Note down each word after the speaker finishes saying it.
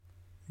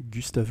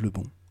Gustave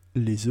Lebon,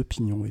 les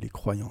opinions et les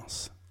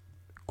croyances.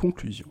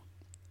 Conclusion.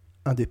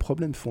 Un des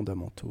problèmes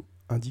fondamentaux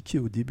indiqués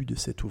au début de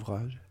cet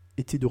ouvrage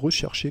était de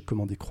rechercher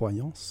comment des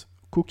croyances,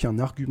 qu'aucun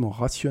argument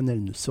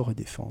rationnel ne saurait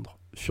défendre,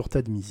 furent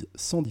admises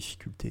sans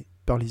difficulté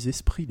par les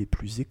esprits les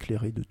plus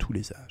éclairés de tous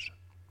les âges.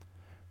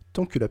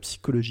 Tant que la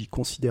psychologie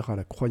considéra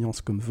la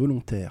croyance comme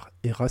volontaire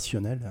et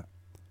rationnelle,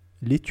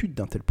 l'étude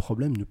d'un tel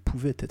problème ne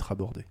pouvait être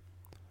abordée.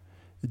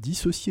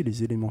 Dissocier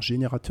les éléments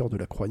générateurs de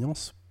la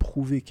croyance,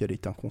 prouver qu'elle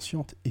est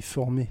inconsciente et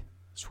formée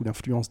sous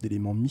l'influence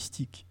d'éléments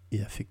mystiques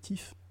et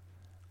affectifs,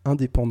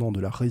 indépendants de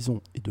la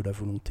raison et de la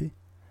volonté,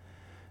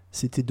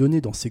 c'était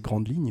donner dans ces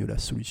grandes lignes la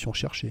solution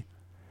cherchée.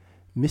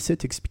 Mais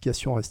cette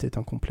explication restait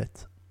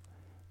incomplète.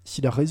 Si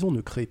la raison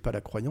ne crée pas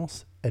la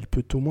croyance, elle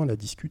peut au moins la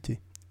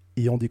discuter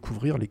et en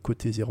découvrir les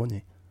côtés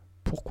erronés.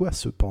 Pourquoi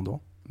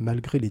cependant,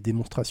 malgré les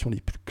démonstrations les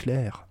plus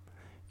claires,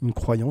 une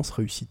croyance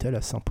réussit-elle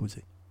à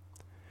s'imposer ?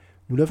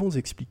 Nous l'avons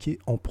expliqué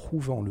en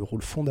prouvant le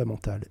rôle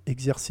fondamental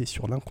exercé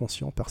sur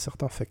l'inconscient par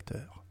certains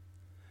facteurs.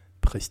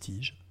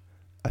 Prestige,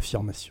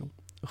 affirmation,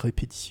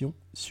 répétition,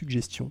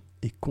 suggestion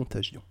et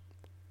contagion.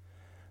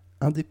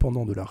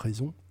 Indépendants de la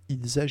raison,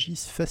 ils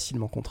agissent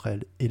facilement contre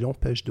elle et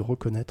l'empêchent de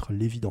reconnaître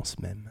l'évidence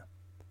même.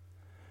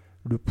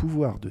 Le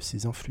pouvoir de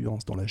ces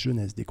influences dans la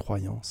genèse des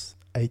croyances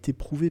a été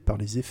prouvé par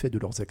les effets de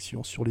leurs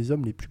actions sur les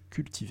hommes les plus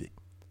cultivés.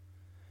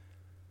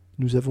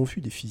 Nous avons vu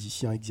des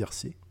physiciens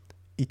exercer,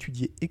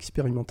 étudier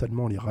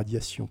expérimentalement les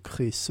radiations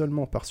créées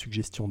seulement par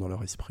suggestion dans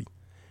leur esprit,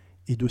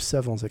 et de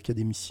savants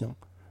académiciens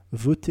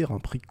voter un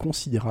prix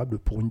considérable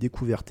pour une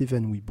découverte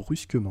évanouie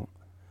brusquement,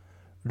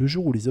 le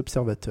jour où les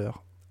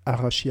observateurs,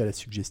 arrachés à la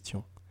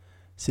suggestion,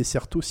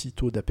 cessèrent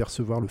aussitôt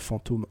d'apercevoir le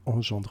fantôme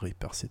engendré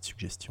par cette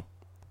suggestion.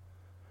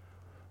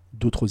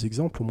 D'autres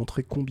exemples ont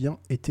montré combien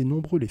étaient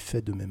nombreux les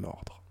faits de même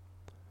ordre.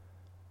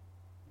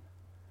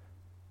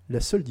 La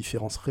seule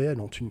différence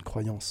réelle entre une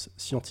croyance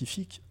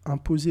scientifique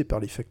imposée par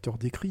les facteurs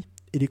décrits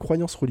et les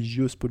croyances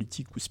religieuses,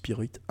 politiques ou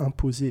spirites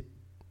imposées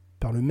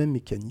par le même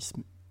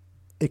mécanisme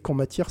est qu'en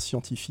matière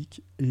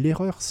scientifique,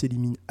 l'erreur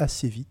s'élimine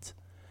assez vite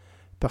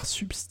par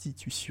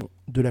substitution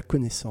de la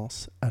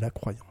connaissance à la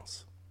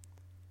croyance.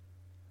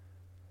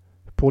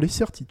 Pour les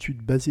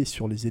certitudes basées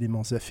sur les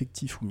éléments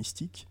affectifs ou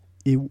mystiques,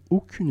 et où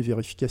aucune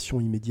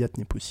vérification immédiate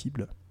n'est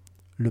possible,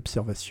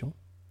 l'observation,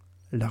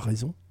 la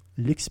raison,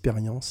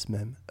 l'expérience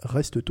même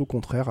restent au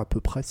contraire à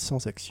peu près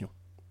sans action.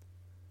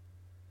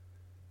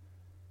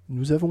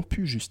 Nous avons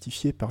pu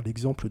justifier par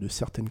l'exemple de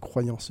certaines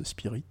croyances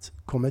spirites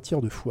qu'en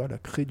matière de foi, la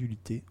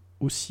crédulité,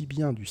 aussi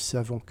bien du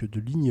savant que de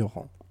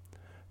l'ignorant,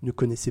 ne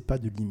connaissait pas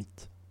de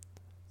limite.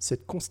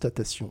 Cette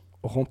constatation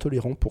rend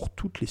tolérant pour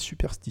toutes les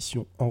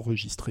superstitions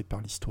enregistrées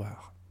par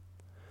l'histoire.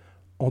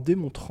 En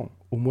démontrant,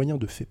 au moyen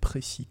de faits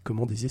précis,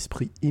 comment des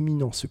esprits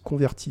éminents se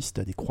convertissent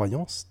à des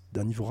croyances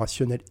d'un niveau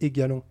rationnel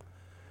égalant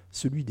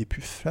celui des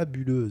plus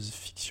fabuleuses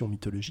fictions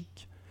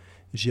mythologiques,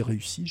 j'ai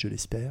réussi, je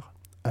l'espère,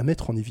 à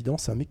mettre en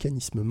évidence un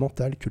mécanisme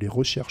mental que les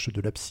recherches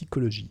de la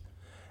psychologie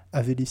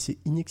avaient laissé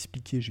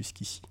inexpliqué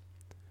jusqu'ici.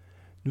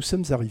 Nous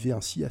sommes arrivés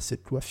ainsi à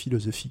cette loi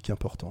philosophique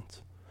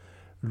importante.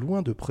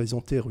 Loin de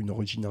présenter une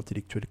origine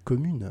intellectuelle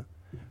commune,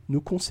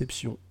 nos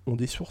conceptions ont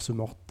des sources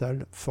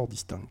mentales fort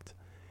distinctes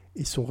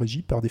et sont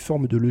régies par des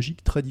formes de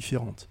logique très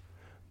différentes.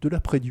 De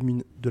la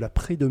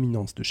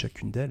prédominance de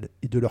chacune d'elles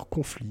et de leurs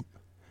conflits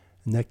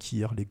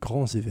naquirent les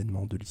grands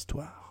événements de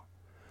l'histoire.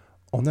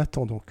 En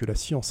attendant que la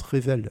science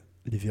révèle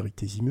les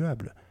vérités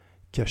immuables,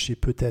 cachées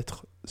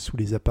peut-être sous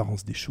les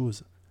apparences des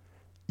choses,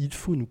 il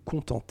faut nous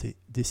contenter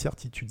des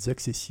certitudes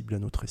accessibles à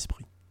notre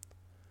esprit.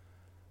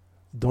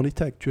 Dans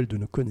l'état actuel de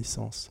nos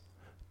connaissances,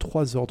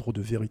 3 ordres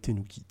de vérités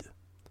nous guident.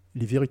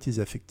 Les vérités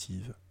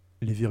affectives,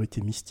 les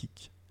vérités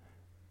mystiques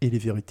et les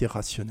vérités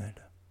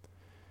rationnelles.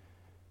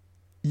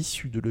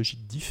 Issues de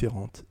logiques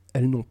différentes,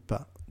 elles n'ont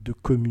pas de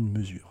commune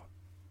mesure.